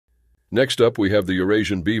Next up, we have the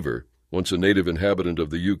Eurasian beaver. Once a native inhabitant of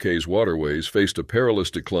the UK's waterways, faced a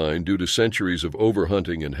perilous decline due to centuries of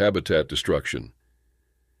overhunting and habitat destruction.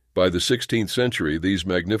 By the 16th century, these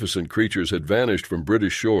magnificent creatures had vanished from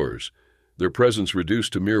British shores, their presence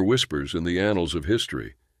reduced to mere whispers in the annals of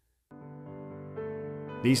history.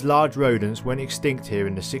 These large rodents went extinct here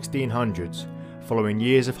in the 1600s, following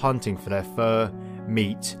years of hunting for their fur,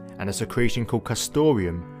 meat, and a secretion called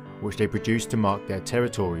castoreum, which they produced to mark their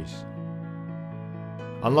territories.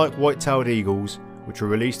 Unlike white-tailed eagles, which were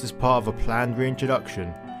released as part of a planned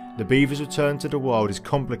reintroduction, the beaver's return to the wild is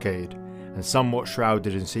complicated and somewhat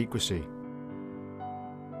shrouded in secrecy.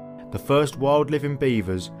 The first wild living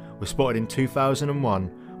beavers were spotted in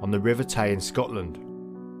 2001 on the River Tay in Scotland.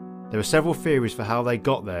 There are several theories for how they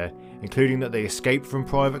got there, including that they escaped from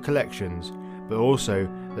private collections, but also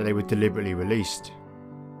that they were deliberately released.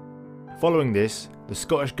 Following this, the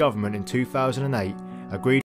Scottish government in 2008 agreed